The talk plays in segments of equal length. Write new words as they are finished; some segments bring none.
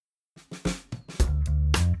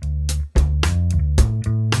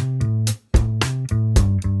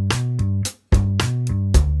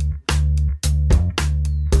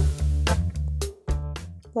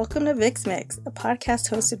Welcome to Vix Mix, a podcast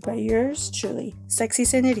hosted by yours truly, Sexy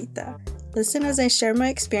Senorita. Listen as I share my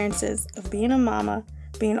experiences of being a mama,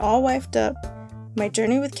 being all wifed up, my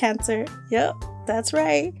journey with cancer, yep, that's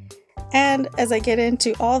right, and as I get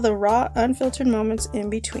into all the raw, unfiltered moments in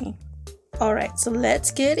between. Alright, so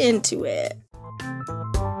let's get into it.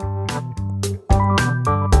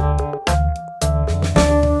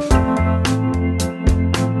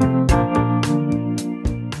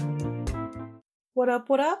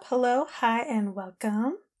 What up? Hello, hi, and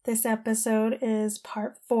welcome. This episode is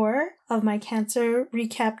part 4 of my cancer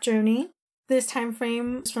recap journey. This time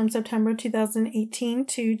frame is from September 2018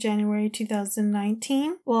 to January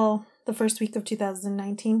 2019. Well, the first week of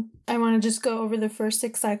 2019. I want to just go over the first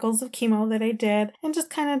 6 cycles of chemo that I did and just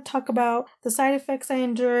kind of talk about the side effects I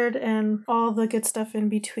endured and all the good stuff in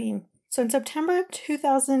between. So in September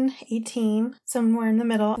 2018, somewhere in the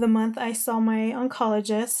middle of the month, I saw my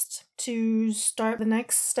oncologist to start the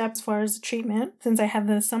next step as far as the treatment since I had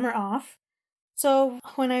the summer off. So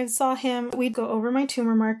when I saw him, we'd go over my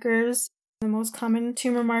tumor markers. The most common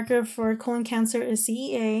tumor marker for colon cancer is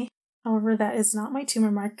CEA. However, that is not my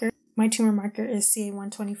tumor marker. My tumor marker is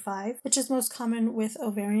CA125, which is most common with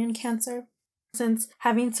ovarian cancer. Since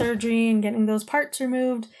having surgery and getting those parts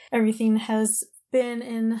removed, everything has been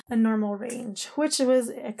in a normal range, which was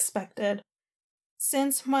expected.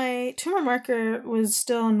 Since my tumor marker was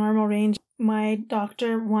still in normal range, my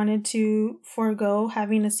doctor wanted to forego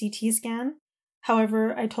having a CT scan.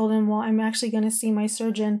 However, I told him, well, I'm actually going to see my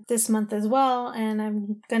surgeon this month as well, and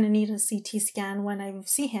I'm going to need a CT scan when I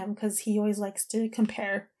see him because he always likes to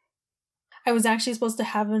compare. I was actually supposed to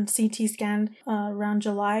have a CT scan around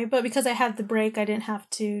July, but because I had the break, I didn't have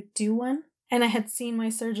to do one. And I had seen my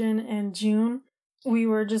surgeon in June. We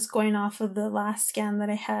were just going off of the last scan that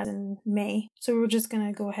I had in May. So we were just going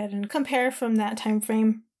to go ahead and compare from that time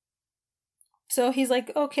frame. So he's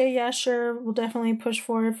like, okay, yeah, sure. We'll definitely push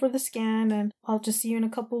forward for the scan and I'll just see you in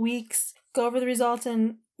a couple weeks. Go over the results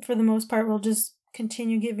and for the most part, we'll just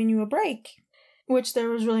continue giving you a break. Which there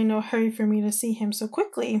was really no hurry for me to see him so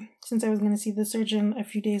quickly since I was going to see the surgeon a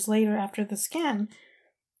few days later after the scan.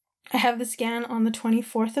 I have the scan on the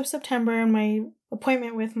 24th of September and my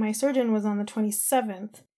appointment with my surgeon was on the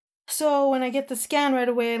 27th. So when I get the scan right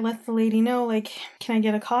away, I let the lady know, can I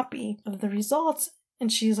get a copy of the results?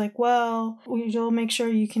 And she's like, well, you'll make sure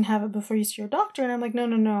you can have it before you see your doctor. And I'm like,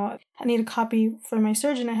 no. I need a copy for my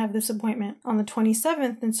surgeon. I have this appointment on the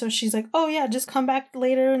 27th. And so she's like, oh yeah, just come back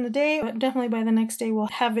later in the day. But definitely by the next day, we'll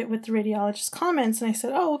have it with the radiologist's comments. And I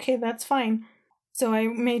said, oh, okay, that's fine. So I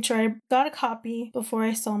made sure I got a copy before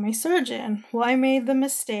I saw my surgeon. Well, I made the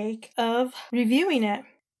mistake of reviewing it.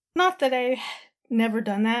 Not that I never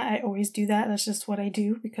done that. I always do that. That's just what I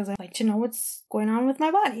do because I like to know what's going on with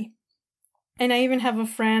my body. And I even have a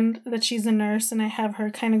friend that she's a nurse and I have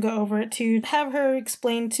her kind of go over it too. Have her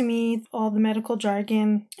explain to me all the medical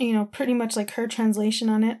jargon, pretty much like her translation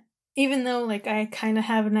on it. Even though I kind of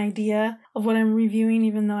have an idea of what I'm reviewing,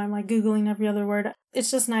 even though I'm Googling every other word,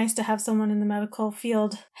 it's just nice to have someone in the medical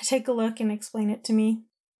field take a look and explain it to me.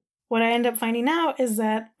 What I end up finding out is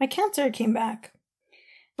that my cancer came back.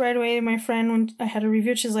 Right away, my friend, when I had a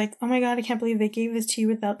review, she's like, oh my God, I can't believe they gave this to you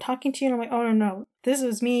without talking to you. And I'm like, oh no. This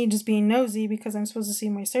was me just being nosy because I'm supposed to see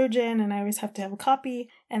my surgeon and I always have to have a copy.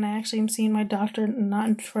 And I actually am seeing my doctor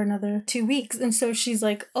not for another 2 weeks. And so she's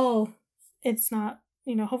like, oh, it's not,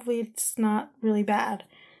 hopefully it's not really bad.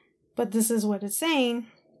 But this is what it's saying.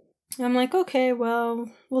 I'm like, okay, well,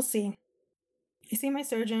 we'll see. I see my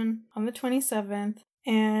surgeon on the 27th.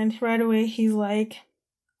 And right away, he's like,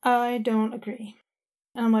 I don't agree.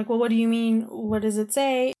 And I'm like, well, what do you mean? What does it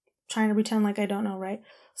say? Trying to pretend like I don't know, right?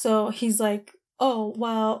 So he's like, oh,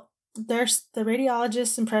 well, there's the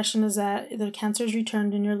radiologist's impression is that the cancer is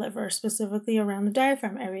returned in your liver, specifically around the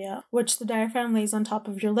diaphragm area, which the diaphragm lays on top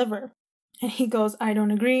of your liver. And he goes, I don't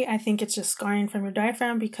agree. I think it's just scarring from your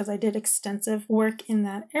diaphragm because I did extensive work in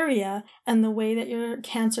that area. And the way that your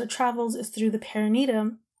cancer travels is through the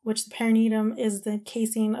peritoneum, which the peritoneum is the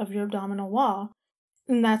casing of your abdominal wall.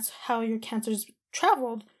 And that's how your cancer's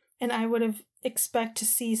traveled. And I would have expect to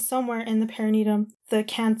see somewhere in the peritoneum the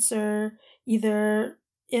cancer either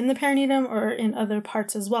in the peritoneum or in other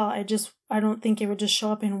parts as well. I don't think it would just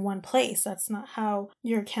show up in one place. That's not how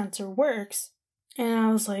your cancer works. And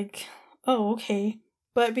I was like, oh, okay.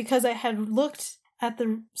 But because I had looked at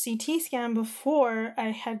the CT scan before, I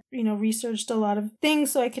had, researched a lot of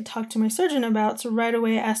things so I could talk to my surgeon about. So right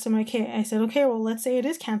away I asked him, I said, okay, well, let's say it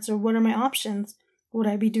is cancer. What are my options? Would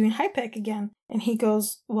I be doing HIPEC again? And he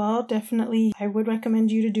goes, well, definitely, I would recommend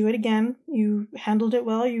you to do it again. You handled it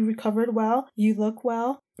well, you recovered well, you look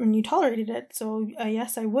well, and you tolerated it. So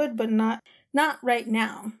yes, I would, but not right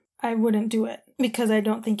now. I wouldn't do it because I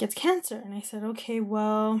don't think it's cancer. And I said, okay,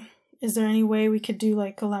 well, is there any way we could do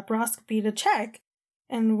like a laparoscopy to check?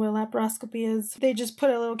 And what laparoscopy is, they just put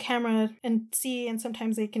a little camera and see, and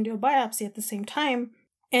sometimes they can do a biopsy at the same time.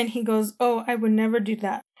 And he goes, oh, I would never do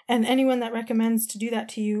that. And anyone that recommends to do that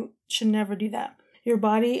to you should never do that. Your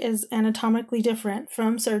body is anatomically different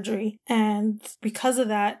from surgery. And because of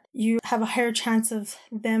that, you have a higher chance of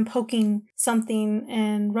them poking something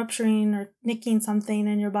and rupturing or nicking something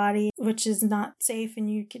in your body, which is not safe,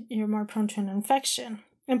 and you're more prone to an infection.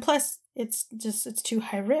 And plus, it's too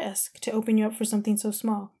high risk to open you up for something so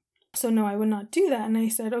small. So no, I would not do that. And I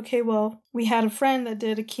said, okay, well, we had a friend that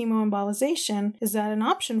did a chemoembolization. Is that an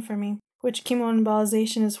option for me? Which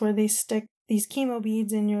chemoembolization is where they stick these chemo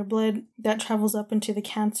beads in your blood that travels up into the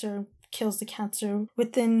cancer, kills the cancer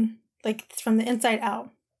within, like, from the inside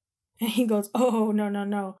out. And he goes, oh,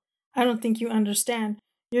 no. I don't think you understand.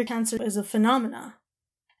 Your cancer is a phenomena.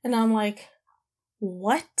 And I'm like,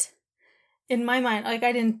 what? In my mind, like,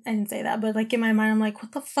 I didn't say that, but like in my mind, I'm like,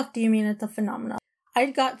 what the fuck do you mean it's a phenomena? I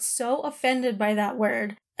got so offended by that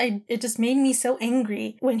word. It just made me so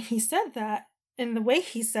angry when he said that. And the way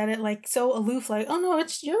he said it, like, so aloof, like, oh no,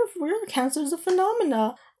 it's your cancer is a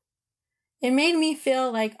phenomena. It made me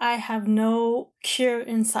feel like I have no cure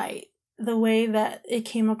in sight, the way that it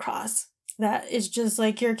came across. That it's just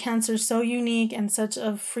like your cancer is so unique and such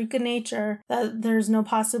a freak of nature that there's no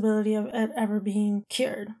possibility of it ever being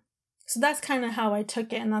cured. So that's kind of how I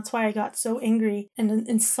took it, and that's why I got so angry and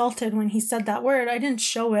insulted when he said that word. I didn't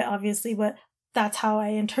show it, obviously, but that's how I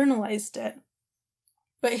internalized it.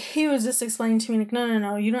 But he was just explaining to me, like,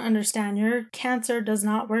 no, you don't understand. Your cancer does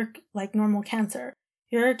not work like normal cancer.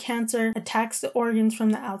 Your cancer attacks the organs from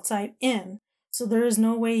the outside in. So there is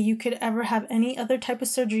no way you could ever have any other type of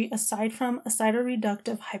surgery aside from a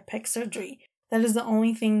cytoreductive HIPEC surgery. That is the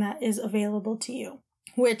only thing that is available to you,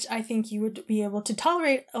 which I think you would be able to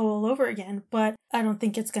tolerate all over again, but I don't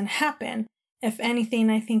think it's going to happen. If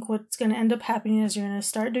anything, I think what's going to end up happening is you're going to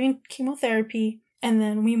start doing chemotherapy, and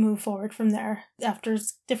then we move forward from there after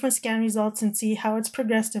different scan results and see how it's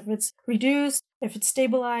progressed, if it's reduced, if it's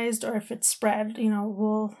stabilized, or if it's spread.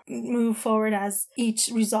 We'll move forward as each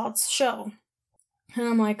results show. And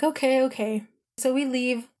I'm like, okay. So we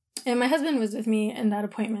leave, and my husband was with me in that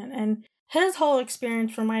appointment, and his whole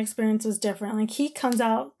experience from my experience was different. Like, he comes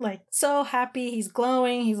out, like, so happy. He's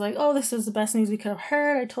glowing. He's like, oh, this is the best news we could have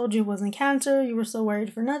heard. I told you it wasn't cancer. You were so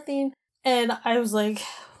worried for nothing. And I was like,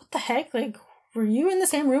 what the heck? Like, were you in the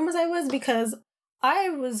same room as I was? Because I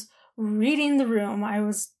was reading the room. I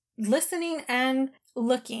was listening and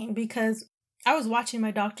looking because I was watching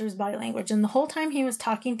my doctor's body language. And the whole time he was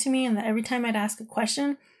talking to me, and every time I'd ask a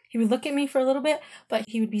question, he would look at me for a little bit, but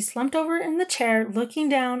he would be slumped over in the chair, looking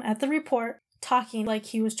down at the report, talking like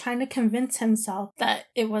he was trying to convince himself that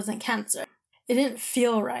it wasn't cancer. It didn't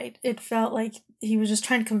feel right. It felt like he was just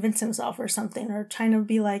trying to convince himself or something, or trying to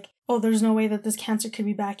be like, oh, there's no way that this cancer could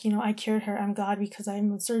be back. I cured her. I'm God because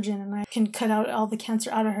I'm a surgeon and I can cut out all the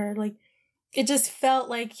cancer out of her. Like, it just felt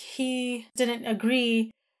like he didn't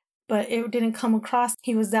agree, but it didn't come across.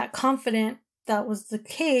 He was that confident that was the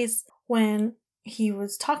case when he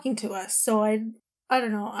was talking to us. So I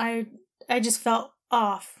don't know. I just felt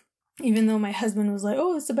off, even though my husband was like,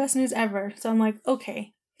 oh, it's the best news ever. So I'm like,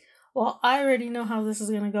 okay, well, I already know how this is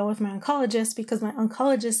going to go with my oncologist because my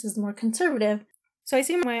oncologist is more conservative. So I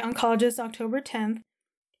see my oncologist October 10th.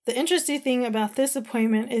 The interesting thing about this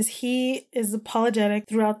appointment is he is apologetic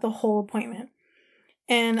throughout the whole appointment.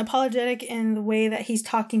 And apologetic in the way that he's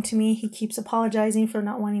talking to me. He keeps apologizing for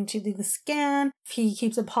not wanting to do the scan. He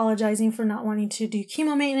keeps apologizing for not wanting to do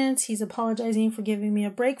chemo maintenance. He's apologizing for giving me a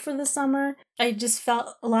break for the summer. I just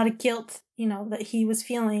felt a lot of guilt, that he was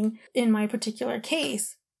feeling in my particular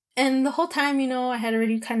case. And the whole time, I had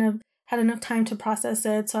already kind of had enough time to process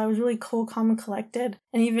it. So I was really cool, calm, and collected.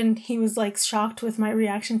 And even he was like shocked with my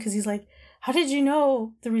reaction because he's like, how did you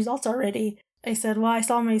know the results already? I said, well, I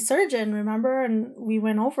saw my surgeon, remember? And we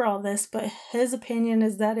went over all this, but his opinion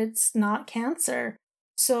is that it's not cancer.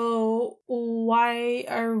 So why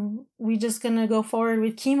are we just going to go forward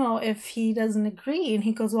with chemo if he doesn't agree? And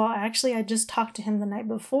he goes, well, actually, I just talked to him the night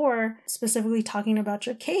before, specifically talking about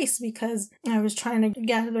your case because I was trying to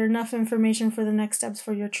gather enough information for the next steps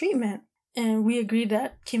for your treatment. And we agreed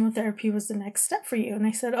that chemotherapy was the next step for you. And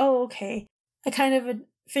I said, oh, okay. I kind of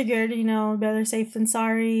figured, better safe than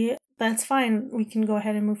sorry. That's fine. We can go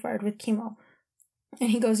ahead and move forward with chemo. And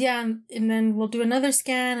he goes, yeah, and then we'll do another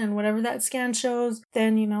scan, and whatever that scan shows,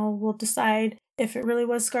 then, we'll decide if it really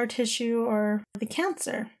was scar tissue or the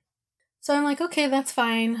cancer. So I'm like, okay, that's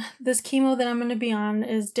fine. This chemo that I'm going to be on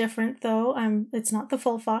is different, though. It's not the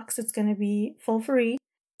FOLFOX. It's going to be FOLFIRI.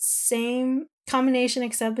 same combination,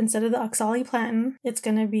 except instead of the oxaliplatin, it's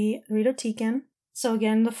going to be irinotecan. So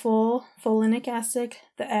again, the full folinic acid,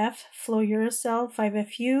 the F, fluorouracil,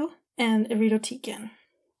 5-FU, and irinotecan.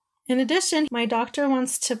 In addition, my doctor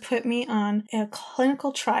wants to put me on a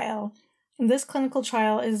clinical trial. And this clinical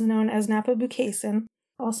trial is known as naprobucasin,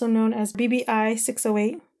 also known as BBI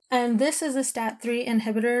 608. And this is a STAT3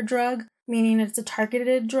 inhibitor drug, meaning it's a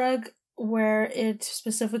targeted drug where it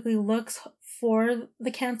specifically looks for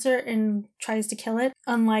the cancer and tries to kill it.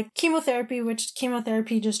 Unlike chemotherapy, which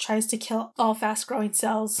chemotherapy just tries to kill all fast-growing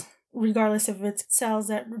cells, regardless if it's cells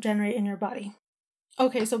that regenerate in your body.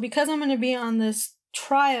 Okay, so because I'm going to be on this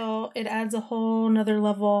trial, it adds a whole nother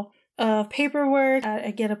level of paperwork.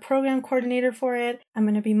 I get a program coordinator for it. I'm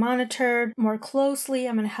going to be monitored more closely.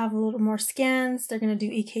 I'm going to have a little more scans. They're going to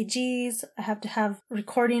do EKGs. I have to have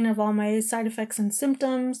recording of all my side effects and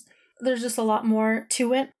symptoms. There's just a lot more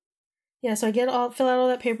to it. Yeah, so fill out all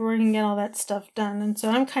that paperwork and get all that stuff done. And so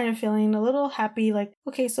I'm kind of feeling a little happy, like,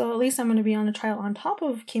 okay, so at least I'm going to be on a trial on top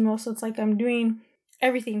of chemo. So it's like I'm doing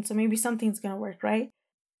everything. So maybe something's going to work, right?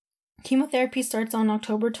 Chemotherapy starts on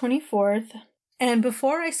October 24th. And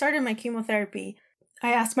before I started my chemotherapy,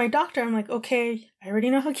 I asked my doctor, I'm like, okay, I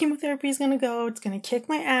already know how chemotherapy is going to go. It's going to kick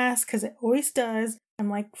my ass because it always does. I'm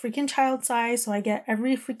like freaking child size, so I get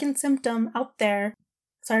every freaking symptom out there.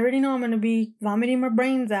 So I already know I'm going to be vomiting my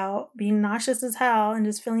brains out, being nauseous as hell, and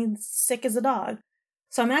just feeling sick as a dog.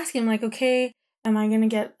 So I'm asking him, like, okay, am I going to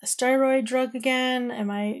get a steroid drug again?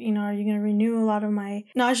 Are you going to renew a lot of my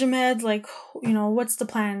nausea meds? Like, what's the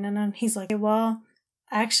plan? And then he's like, well,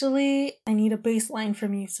 actually, I need a baseline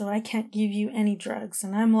from you, so I can't give you any drugs.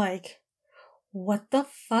 And I'm like, what the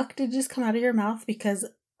fuck did just come out of your mouth? Because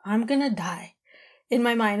I'm going to die. In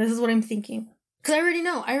my mind, this is what I'm thinking. Because I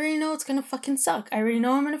already know it's gonna fucking suck. I already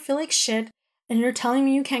know I'm gonna feel like shit, and you're telling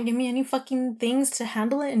me you can't give me any fucking things to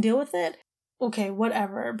handle it and deal with it? Okay,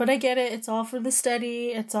 whatever. But I get it. It's all for the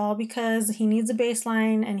study. It's all because he needs a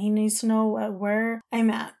baseline, and he needs to know where I'm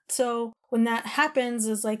at. So when that happens,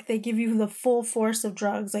 is like they give you the full force of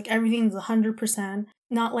drugs. Like everything's 100%.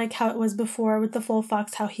 Not like how it was before with the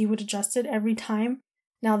FOLFOX, how he would adjust it every time.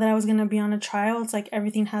 Now that I was gonna be on a trial, it's like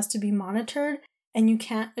everything has to be monitored. And you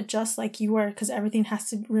can't adjust like you were because everything has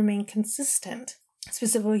to remain consistent,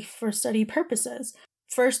 specifically for study purposes.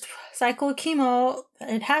 First cycle of chemo,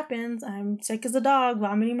 it happens. I'm sick as a dog,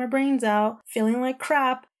 vomiting my brains out, feeling like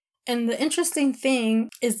crap. And the interesting thing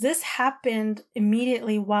is this happened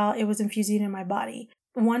immediately while it was infusing in my body.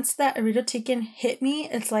 Once that irinotecan hit me,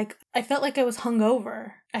 it's like I felt like I was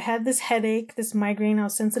hungover. I had this headache, this migraine. I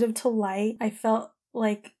was sensitive to light. I felt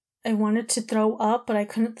like I wanted to throw up, but I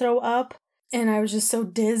couldn't throw up. And I was just so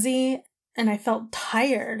dizzy and I felt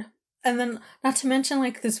tired. And then, not to mention,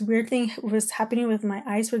 like, this weird thing was happening with my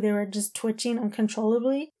eyes where they were just twitching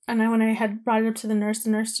uncontrollably. And when I had brought it up to the nurse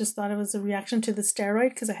just thought it was a reaction to the steroid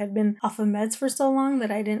because I had been off of meds for so long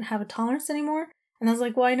that I didn't have a tolerance anymore. And I was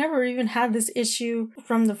like, well, I never even had this issue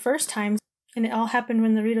from the first time. And it all happened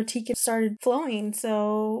when the irinotecan started flowing.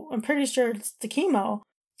 So I'm pretty sure it's the chemo.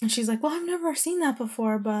 And she's like, well, I've never seen that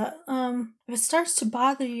before, but if it starts to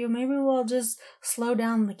bother you, maybe we'll just slow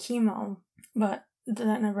down the chemo. But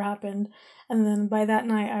that never happened. And then by that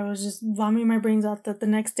night, I was just vomiting my brains out. That the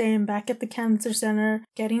next day I'm back at the cancer center,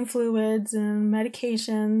 getting fluids and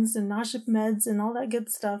medications and nausea meds and all that good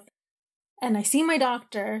stuff. And I see my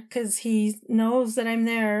doctor because he knows that I'm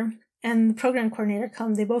there. And the program coordinator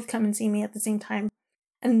comes. They both come and see me at the same time.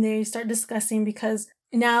 And they start discussing because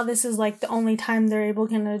now this is like the only time they're able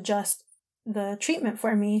to adjust the treatment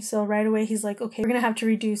for me. So right away he's like, okay, we're going to have to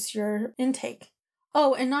reduce your intake.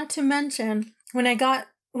 Oh, and not to mention, when I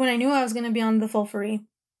knew I was going to be on the FOLFIRI,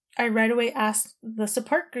 I right away asked the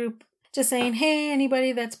support group, just saying, hey,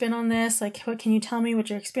 anybody that's been on this, like, what can you tell me what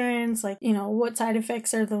your experience, like, what side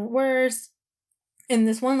effects are the worst? And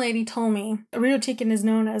this one lady told me, irinotecan is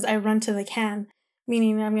known as I run to the can,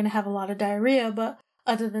 meaning I'm going to have a lot of diarrhea, but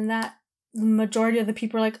other than that, the majority of the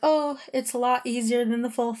people are like, oh, it's a lot easier than the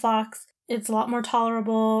FOLFOX. It's a lot more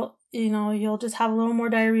tolerable. You'll just have a little more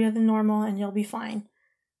diarrhea than normal and you'll be fine.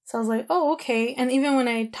 So I was like, oh, okay. And even when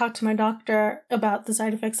I talked to my doctor about the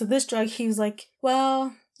side effects of this drug, he was like,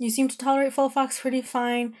 well, you seem to tolerate FOLFOX pretty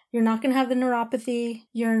fine. You're not going to have the neuropathy.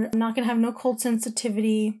 You're not going to have no cold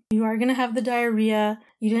sensitivity. You are going to have the diarrhea.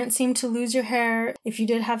 You didn't seem to lose your hair. If you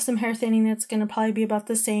did have some hair thinning, it's going to probably be about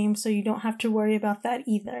the same. So you don't have to worry about that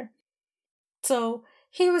either. So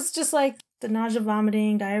he was just like the nausea,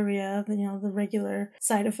 vomiting, diarrhea, the regular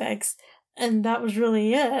side effects. And that was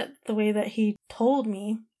really it, the way that he told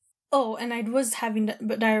me. Oh, and I was having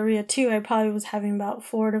diarrhea too. I probably was having about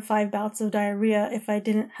 4 to 5 bouts of diarrhea if I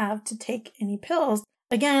didn't have to take any pills.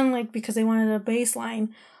 Again, like, because they wanted a baseline.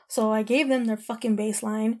 So I gave them their fucking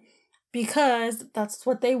baseline because that's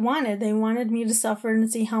what they wanted. They wanted me to suffer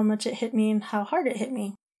and see how much it hit me and how hard it hit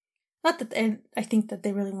me. Not that I think that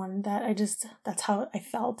they really wanted that. That's how I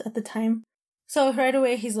felt at the time. So right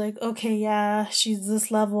away, he's like, okay, yeah, she's this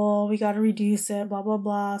level. We got to reduce it, blah, blah,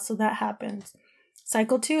 blah. So that happens.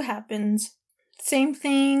 Cycle 2 happens. Same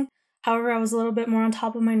thing. However, I was a little bit more on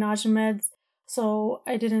top of my nausea meds. So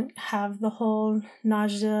I didn't have the whole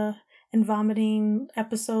nausea and vomiting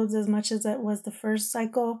episodes as much as it was the first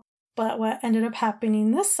cycle. But what ended up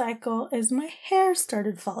happening this cycle is my hair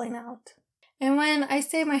started falling out. And when I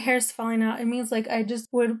say my hair's falling out, it means like I just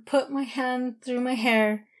would put my hand through my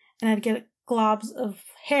hair and I'd get globs of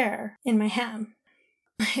hair in my hand.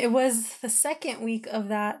 It was the second week of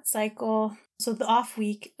that cycle. So the off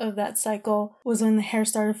week of that cycle was when the hair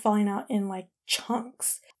started falling out in like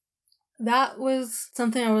chunks. That was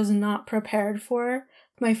something I was not prepared for.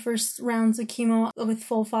 My first rounds of chemo with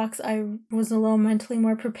FOLFOX, I was a little mentally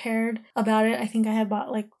more prepared about it. I think I had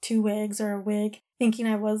bought like 2 wigs or a wig thinking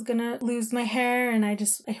I was gonna lose my hair, and I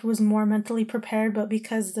was more mentally prepared. But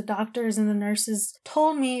because the doctors and the nurses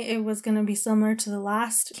told me it was gonna be similar to the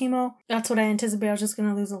last chemo, that's what I anticipated. I was just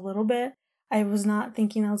gonna lose a little bit. I was not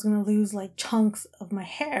thinking I was gonna lose like chunks of my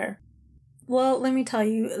hair. Well, let me tell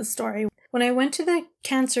you a story. When I went to the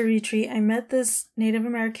cancer retreat, I met this Native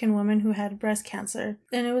American woman who had breast cancer.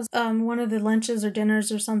 And it was one of the lunches or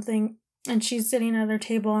dinners or something. And she's sitting at her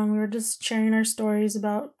table and we were just sharing our stories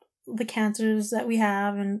about the cancers that we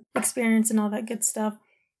have and experience and all that good stuff.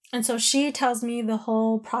 And so she tells me the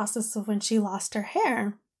whole process of when she lost her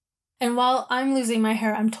hair. And while I'm losing my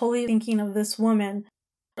hair, I'm totally thinking of this woman.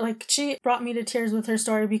 Like, she brought me to tears with her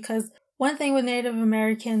story because one thing with Native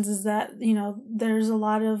Americans is that, there's a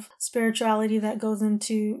lot of spirituality that goes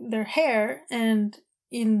into their hair, and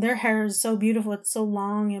their hair is so beautiful. It's so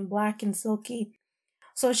long and black and silky.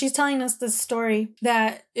 So she's telling us this story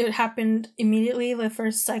that it happened immediately the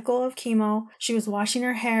first cycle of chemo. She was washing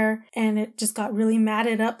her hair and it just got really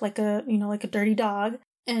matted up like a dirty dog.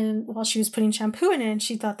 And while she was putting shampoo in it,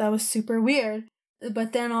 she thought that was super weird.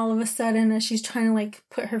 But then all of a sudden, as she's trying to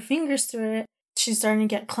put her fingers through it, she's starting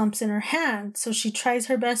to get clumps in her hand. So she tries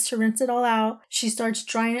her best to rinse it all out. She starts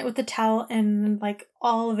drying it with a towel and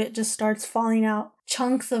all of it just starts falling out.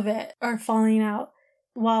 Chunks of it are falling out.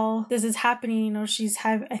 While this is happening,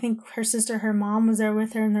 I think her sister, her mom was there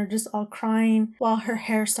with her, and they're just all crying while her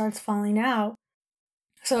hair starts falling out.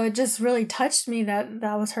 So it just really touched me that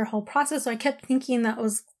was her whole process. So I kept thinking that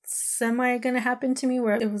was semi going to happen to me,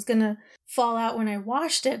 where it was going to fall out when I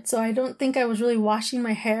washed it. So I don't think I was really washing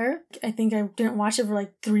my hair. I think I didn't wash it for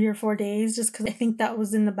 3 or 4 days just because I think that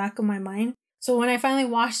was in the back of my mind. So when I finally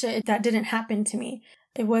washed it, that didn't happen to me.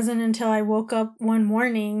 It wasn't until I woke up one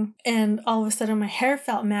morning and all of a sudden my hair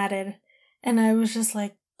felt matted. And I was just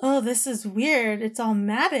like, oh, this is weird. It's all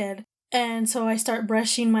matted. And so I start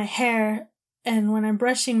brushing my hair. And when I'm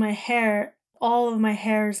brushing my hair, all of my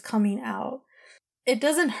hair is coming out. It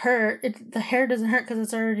doesn't hurt. The hair doesn't hurt because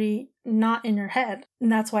it's already not in your head.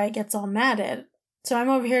 And that's why it gets all matted. So I'm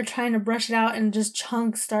over here trying to brush it out and just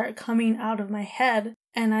chunks start coming out of my head.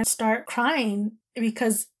 And I start crying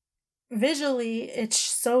because visually it's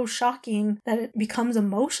so shocking that it becomes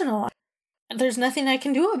emotional. There's nothing I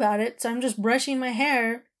can do about it. So I'm just brushing my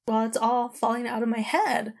hair while it's all falling out of my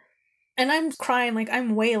head. And I'm crying like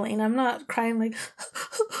I'm wailing. I'm not crying like,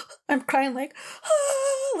 I'm crying like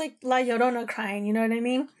La Llorona crying, you know what I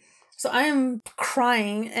mean? So I am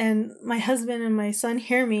crying, and my husband and my son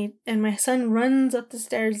hear me, and my son runs up the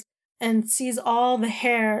stairs and sees all the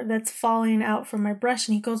hair that's falling out from my brush,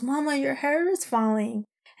 and he goes, "Mama, your hair is falling."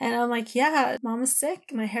 And I'm like, "Yeah, Mama's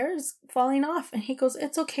sick. My hair is falling off." And he goes,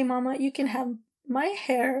 "It's okay, Mama. You can have my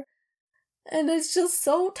hair." And it's just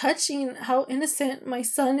so touching how innocent my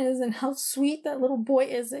son is and how sweet that little boy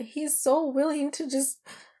is, that he's so willing to just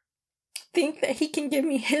think that he can give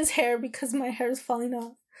me his hair because my hair is falling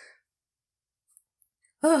off.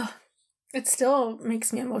 Ugh, it still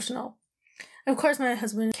makes me emotional. Of course, my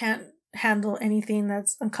husband can't handle anything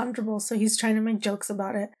that's uncomfortable, so he's trying to make jokes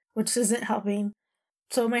about it, which isn't helping.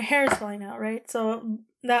 So my hair is falling out, right? So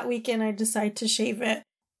that weekend I decided to shave it.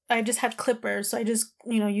 I just had clippers, so I just,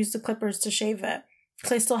 used the clippers to shave it.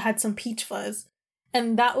 Because I still had some peach fuzz.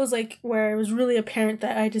 And that was where it was really apparent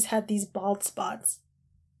that I just had these bald spots.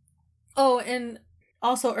 Oh, and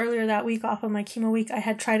also earlier that week, off of my chemo week, I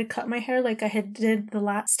had tried to cut my hair like I had did the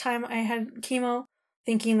last time I had chemo,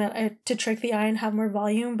 thinking that to trick the eye and have more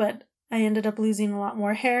volume, but I ended up losing a lot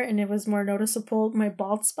more hair and it was more noticeable, my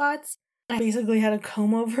bald spots. I basically had a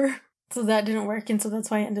comb over, so that didn't work, and so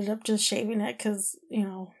that's why I ended up just shaving it, because,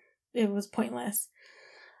 it was pointless.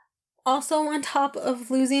 Also, on top of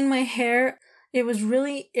losing my hair, it was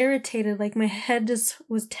really irritated. Like, my head just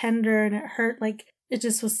was tender and it hurt. Like, it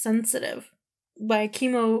just was sensitive. By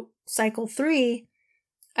chemo cycle 3,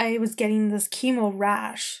 I was getting this chemo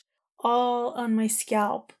rash all on my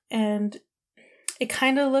scalp. And it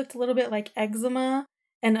kind of looked a little bit like eczema.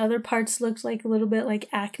 And other parts looked like a little bit like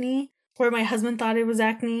acne. Where my husband thought it was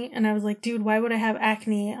acne. And I was like, dude, why would I have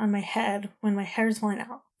acne on my head when my hair's falling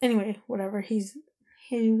out? Anyway, whatever. He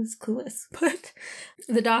was clueless. But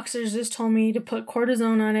the doctors just told me to put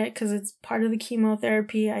cortisone on it because it's part of the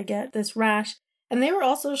chemotherapy. I get this rash. And they were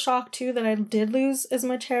also shocked too that I did lose as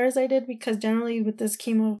much hair as I did, because generally with this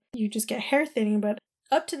chemo, you just get hair thinning. But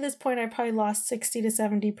up to this point, I probably lost 60 to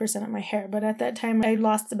 70% of my hair. But at that time, I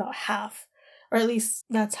lost about half. Or at least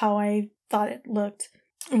that's how I thought it looked,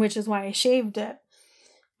 which is why I shaved it.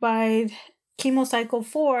 By chemo cycle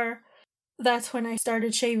 4, that's when I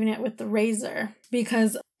started shaving it with the razor,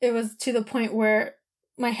 because it was to the point where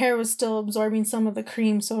my hair was still absorbing some of the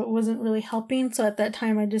cream, so it wasn't really helping. So at that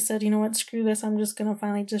time, I just said, you know what, screw this. I'm just going to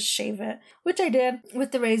finally just shave it, which I did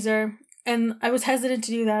with the razor. And I was hesitant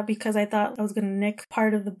to do that because I thought I was going to nick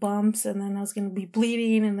part of the bumps and then I was going to be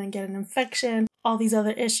bleeding and then get an infection, all these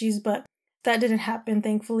other issues. But that didn't happen,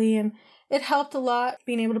 thankfully. And it helped a lot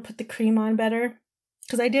being able to put the cream on better,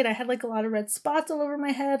 because I had like a lot of red spots all over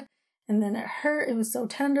my head. And then it hurt. It was so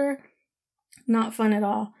tender. Not fun at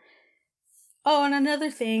all. Oh, and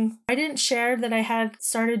another thing. I didn't share that I had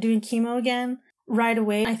started doing chemo again right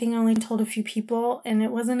away. I think I only told a few people. And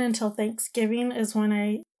it wasn't until Thanksgiving is when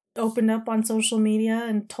I opened up on social media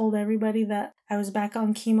and told everybody that I was back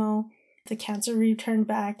on chemo. The cancer returned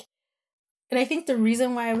back. And I think the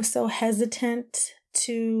reason why I was so hesitant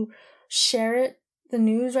to share the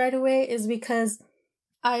news right away, is because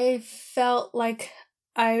I felt like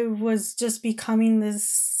I was just becoming this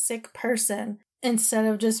sick person instead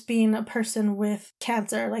of just being a person with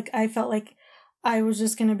cancer. Like, I felt like I was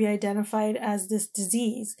just going to be identified as this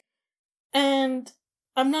disease. And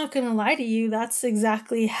I'm not going to lie to you, that's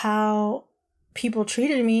exactly how people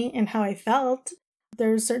treated me and how I felt. There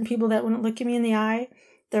were certain people that wouldn't look at me in the eye.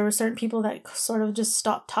 There were certain people that sort of just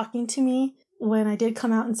stopped talking to me when I did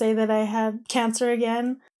come out and say that I had cancer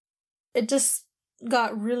again. It just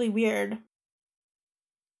got really weird.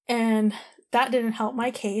 And that didn't help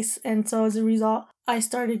my case. And so as a result, I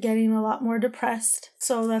started getting a lot more depressed.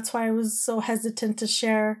 So that's why I was so hesitant to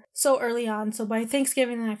share so early on. So by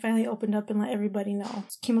Thanksgiving, I finally opened up and let everybody know.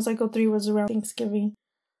 Chemo cycle 3 was around Thanksgiving.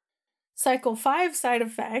 Cycle 5 side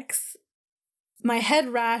effects. My head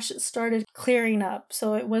rash started clearing up.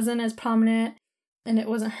 So it wasn't as prominent and it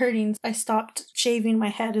wasn't hurting. I stopped shaving my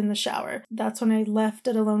head in the shower. That's when I left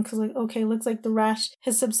it alone, because like, okay, looks like the rash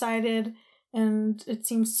has subsided and it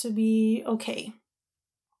seems to be okay.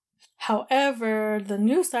 However, the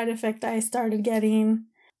new side effect I started getting,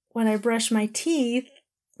 when I brush my teeth,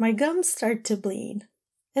 my gums start to bleed.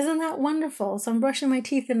 Isn't that wonderful? So I'm brushing my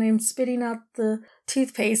teeth and I'm spitting out the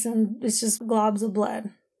toothpaste and it's just globs of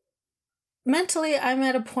blood. Mentally, I'm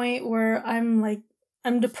at a point where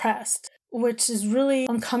I'm depressed, which is really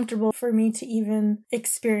uncomfortable for me to even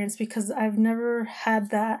experience because I've never had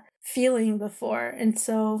that feeling before. And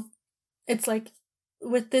so it's like,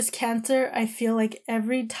 with this cancer, I feel like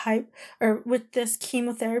with this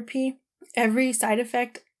chemotherapy, every side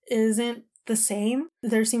effect isn't the same.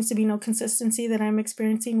 There seems to be no consistency that I'm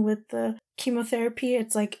experiencing with the chemotherapy.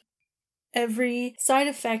 It's like every side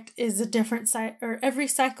effect is a different side, or every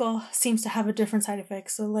cycle seems to have a different side effect.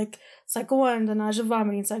 So like cycle 1, the nausea,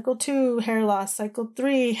 vomiting, cycle 2, hair loss, cycle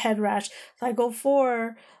 3, head rash, cycle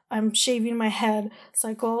 4, I'm shaving my head,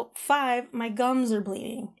 cycle 5, my gums are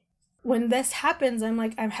bleeding. When this happens,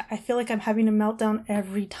 I feel like I'm having a meltdown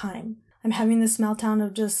every time. I'm having this meltdown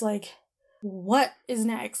of just like, what is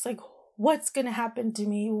next? Like, what's going to happen to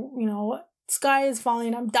me? You know, sky is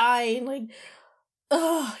falling, I'm dying, like,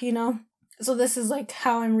 So this is like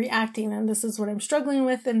how I'm reacting, and this is what I'm struggling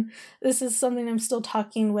with, and this is something I'm still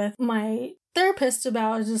talking with my therapist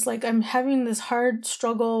about. Is just like, I'm having this hard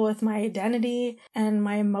struggle with my identity and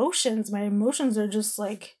my emotions. My emotions are just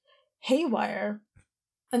like haywire.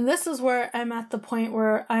 And this is where I'm at the point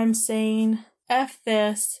where I'm saying, F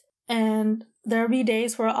this, and there'll be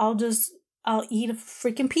days where I'll eat a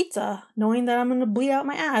freaking pizza, knowing that I'm going to bleed out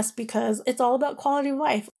my ass because it's all about quality of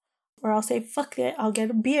life. Or I'll say, fuck it, I'll get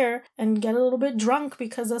a beer and get a little bit drunk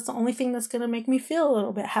because that's the only thing that's going to make me feel a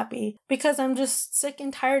little bit happy. Because I'm just sick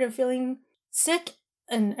and tired of feeling sick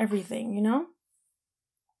and everything, you know?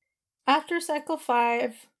 After cycle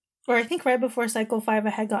 5, or I think right before cycle 5, I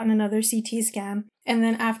had gotten another CT scan. And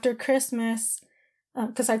then after Christmas,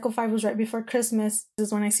 because cycle 5 was right before Christmas,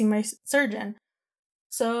 is when I see my surgeon.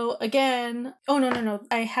 So again, no.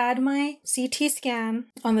 I had my CT scan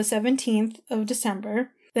on the 17th of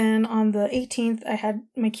December. Then on the 18th, I had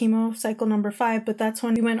my chemo cycle number 5, but that's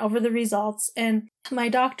when we went over the results. And my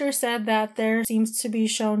doctor said that there seems to be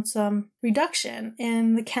shown some reduction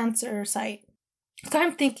in the cancer site. So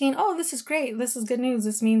I'm thinking, oh, this is great. This is good news.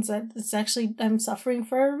 This means that I'm suffering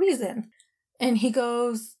for a reason. And he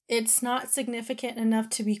goes, it's not significant enough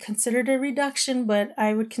to be considered a reduction, but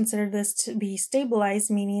I would consider this to be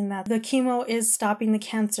stabilized, meaning that the chemo is stopping the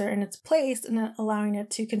cancer in its place and not allowing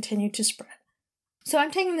it to continue to spread. So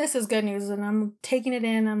I'm taking this as good news and I'm taking it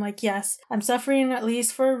in. I'm like, yes, I'm suffering at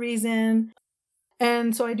least for a reason.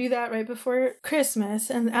 And so I do that right before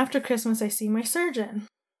Christmas. And after Christmas, I see my surgeon.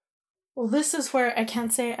 Well, this is where I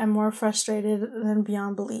can't say I'm more frustrated than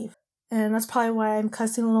beyond belief. And that's probably why I'm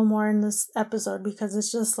cussing a little more in this episode, because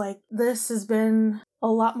it's just like, this has been a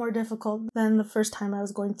lot more difficult than the first time I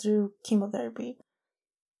was going through chemotherapy.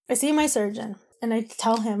 I see my surgeon and I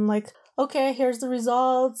tell him like, okay, here's the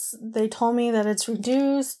results. They told me that it's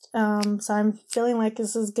reduced. So I'm feeling like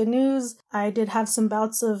this is good news. I did have some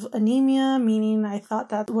bouts of anemia, meaning I thought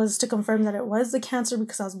that was to confirm that it was the cancer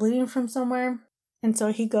because I was bleeding from somewhere. And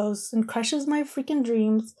so he goes and crushes my freaking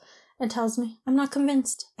dreams and tells me, I'm not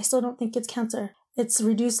convinced. I still don't think it's cancer. It's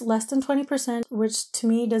reduced less than 20%, which to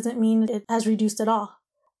me doesn't mean it has reduced at all.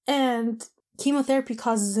 And chemotherapy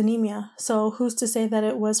causes anemia. So who's to say that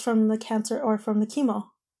it was from the cancer or from the chemo?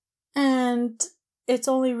 And it's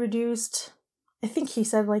only reduced, I think he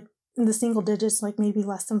said like in the single digits, like maybe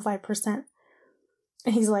less than 5%.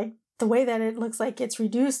 And he's like, the way that it looks like it's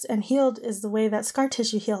reduced and healed is the way that scar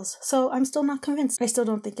tissue heals. So I'm still not convinced. I still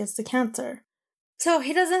don't think it's the cancer. So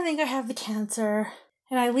he doesn't think I have the cancer.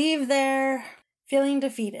 And I leave there feeling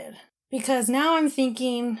defeated. Because now I'm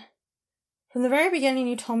thinking, from the very beginning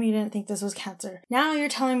you told me you didn't think this was cancer. Now you're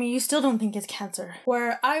telling me you still don't think it's cancer.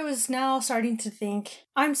 Where I was now starting to think,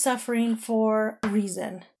 I'm suffering for a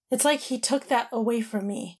reason. It's like he took that away from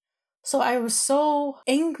me. So I was so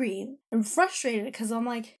angry and frustrated because I'm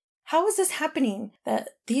like, how is this happening? That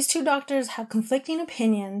these two doctors have conflicting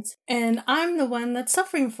opinions and I'm the one that's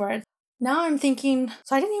suffering for it. Now I'm thinking,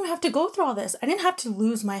 so I didn't even have to go through all this. I didn't have to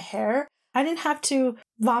lose my hair. I didn't have to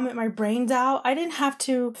vomit my brains out. I didn't have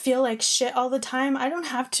to feel like shit all the time. I don't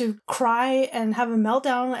have to cry and have a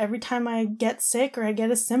meltdown every time I get sick or I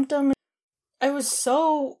get a symptom. I was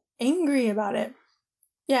so angry about it.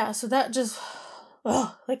 Yeah, so that just,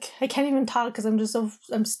 like I can't even talk because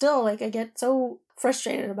I'm still like, I get so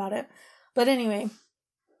frustrated about it. But anyway,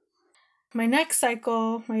 my next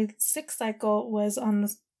cycle, my 6th cycle, was on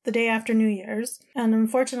the day after New Year's. And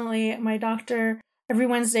unfortunately, my doctor, every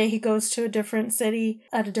Wednesday, he goes to a different city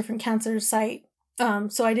at a different cancer site.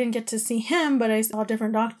 So I didn't get to see him, but I saw a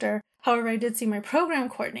different doctor. However, I did see my program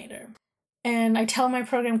coordinator. And I tell my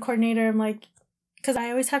program coordinator, I'm like, because I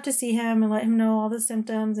always have to see him and let him know all the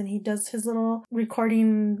symptoms. And he does his little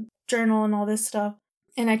recording journal and all this stuff.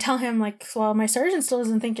 And I tell him, like, well, my surgeon still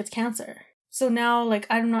doesn't think it's cancer. So now, like,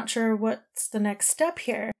 I'm not sure what's the next step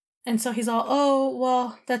here. And so he's all, oh,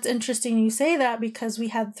 well, that's interesting you say that because we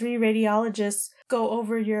had 3 radiologists go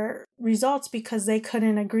over your results because they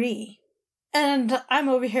couldn't agree. And I'm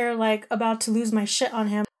over here, like, about to lose my shit on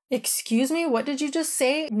him. Excuse me, what did you just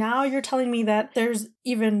say? Now you're telling me that there's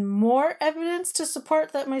even more evidence to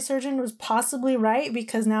support that my surgeon was possibly right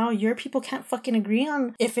because now your people can't fucking agree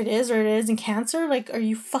on if it is or it isn't cancer? Like, are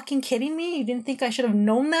you fucking kidding me? You didn't think I should have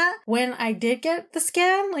known that when I did get the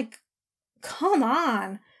scan? Like, come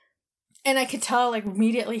on. And I could tell, like,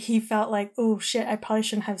 immediately he felt like, oh shit, I probably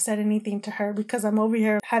shouldn't have said anything to her because I'm over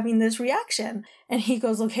here having this reaction. And he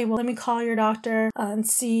goes, okay, well, let me call your doctor and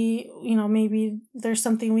see, maybe there's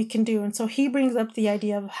something we can do. And so he brings up the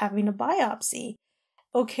idea of having a biopsy.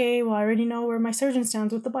 Okay, well, I already know where my surgeon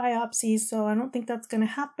stands with the biopsy, so I don't think that's going to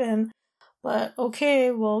happen. But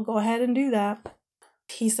okay, we'll go ahead and do that.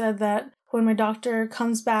 He said that when my doctor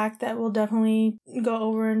comes back, that we'll definitely go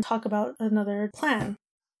over and talk about another plan.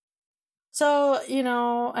 So,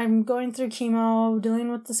 I'm going through chemo, dealing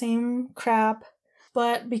with the same crap,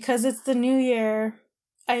 but because it's the new year,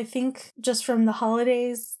 I think just from the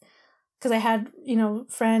holidays, because I had,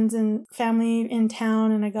 friends and family in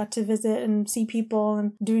town and I got to visit and see people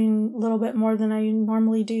and doing a little bit more than I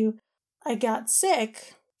normally do, I got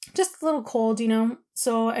sick, just a little cold,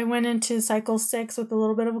 So I went into cycle 6 with a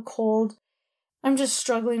little bit of a cold. I'm just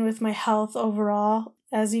struggling with my health overall.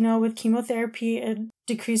 As you know, with chemotherapy, it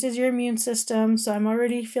decreases your immune system, so I'm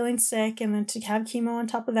already feeling sick, and then to have chemo on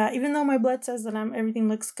top of that, even though my blood says that everything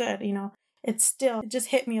looks good, it just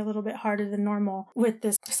hit me a little bit harder than normal with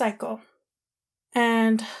this cycle.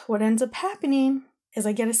 And what ends up happening is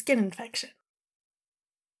I get a skin infection.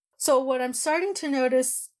 So what I'm starting to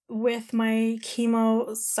notice with my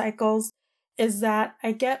chemo cycles is that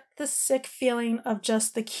I get the sick feeling of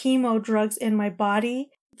just the chemo drugs in my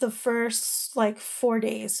body the first 4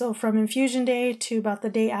 days. So from infusion day to about the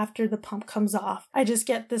day after the pump comes off, I just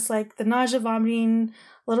get this the nausea, vomiting,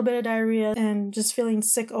 a little bit of diarrhea, and just feeling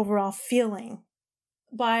sick overall feeling.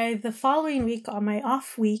 By the following week, on my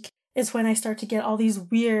off week, is when I start to get all these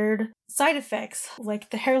weird side effects. Like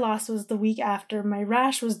the hair loss was the week after, my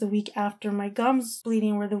rash was the week after, my gums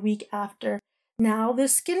bleeding were the week after. Now the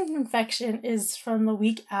skin infection is from the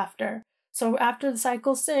week after. So after the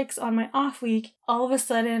cycle 6 on my off week, all of a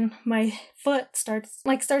sudden my foot starts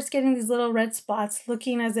getting these little red spots,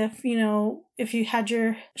 looking as if, if you had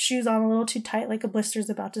your shoes on a little too tight, like a blister's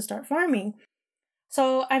about to start forming.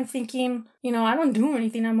 So I'm thinking, I don't do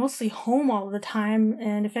anything. I'm mostly home all the time.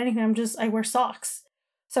 And if anything, I wear socks.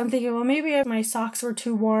 So I'm thinking, well, maybe my socks were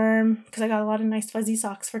too warm because I got a lot of nice fuzzy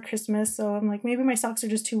socks for Christmas. So I'm like, maybe my socks are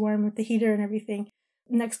just too warm with the heater and everything.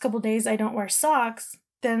 Next couple days, I don't wear socks.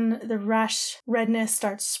 Then the rash redness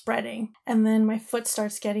starts spreading. And then my foot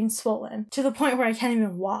starts getting swollen to the point where I can't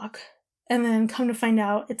even walk. And then come to find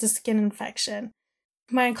out it's a skin infection.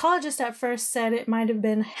 My oncologist at first said it might have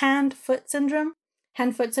been hand-foot syndrome.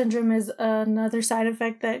 Hand-foot syndrome is another side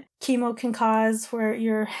effect that chemo can cause where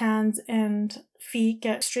your hands and feet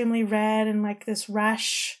get extremely red and this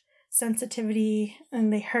rash sensitivity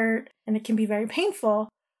and they hurt and it can be very painful.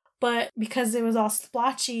 But because it was all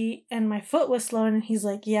splotchy and my foot was swollen, and he's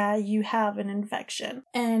like, yeah, you have an infection.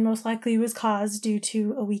 And most likely it was caused due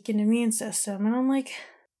to a weakened immune system. And I'm like,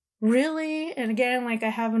 really? And again, I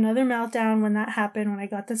have another meltdown when that happened, when I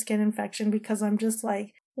got the skin infection, because I'm just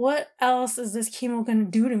what else is this chemo going to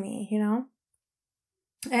do to me,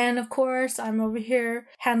 And of course, I'm over here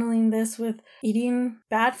handling this with eating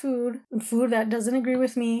bad food and food that doesn't agree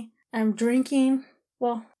with me. I'm drinking,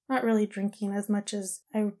 well, not really drinking as much as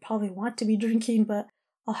I would probably want to be drinking, but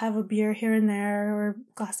I'll have a beer here and there or a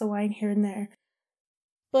glass of wine here and there.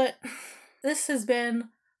 But this has been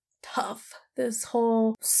tough, this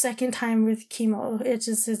whole second time with chemo.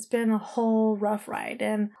 It's been a whole rough ride,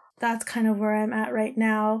 and that's kind of where I'm at right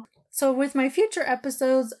now. So with my future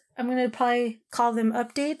episodes, I'm going to probably call them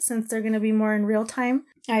updates since they're going to be more in real time.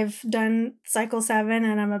 I've done cycle 7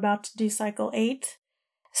 and I'm about to do cycle 8.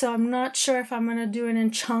 So I'm not sure if I'm going to do it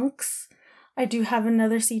in chunks. I do have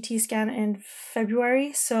another CT scan in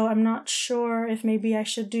February, so I'm not sure if maybe I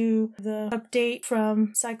should do the update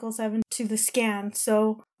from cycle 7 to the scan.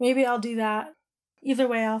 So maybe I'll do that. Either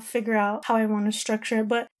way, I'll figure out how I want to structure it.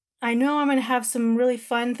 But I know I'm going to have some really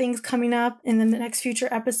fun things coming up in the next future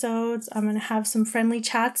episodes. I'm going to have some friendly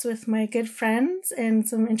chats with my good friends and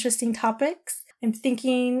some interesting topics. I'm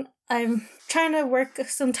trying to work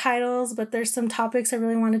some titles, but there's some topics I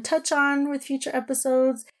really want to touch on with future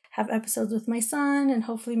episodes. Have episodes with my son, and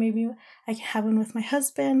hopefully maybe I can have one with my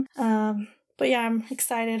husband. But yeah, I'm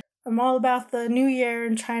excited. I'm all about the new year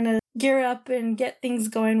and trying to gear up and get things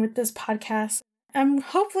going with this podcast.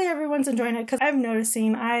 Hopefully everyone's enjoying it because I'm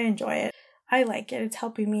noticing I enjoy it. I like it. It's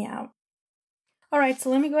helping me out. All right, so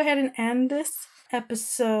let me go ahead and end this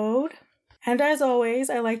episode. And as always,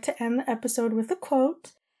 I like to end the episode with a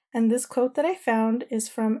quote. And this quote that I found is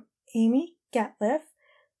from Amy Gatliff.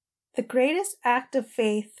 The greatest act of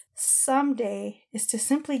faith someday is to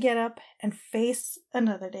simply get up and face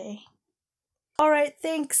another day. All right,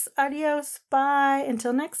 thanks. Adios. Bye.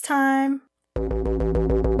 Until next time.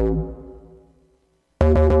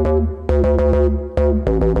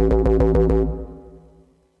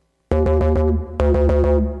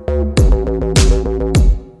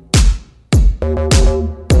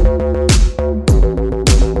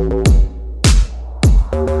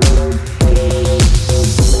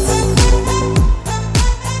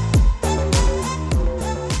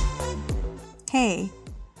 Hey,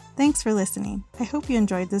 thanks for listening. I hope you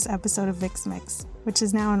enjoyed this episode of Vix Mix, which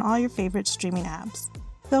is now on all your favorite streaming apps.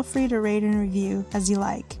 Feel free to rate and review as you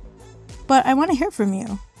like. But I want to hear from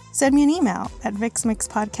you. Send me an email at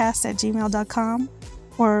vixmixpodcast@gmail.com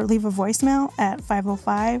or leave a voicemail at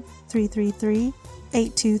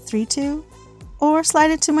 505-333-8232 or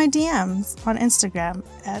slide into my DMs on Instagram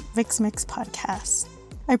at vixmixpodcast.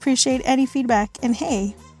 I appreciate any feedback, and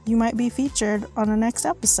hey, you might be featured on the next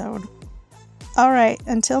episode. All right,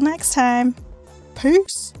 until next time,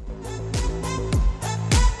 peace.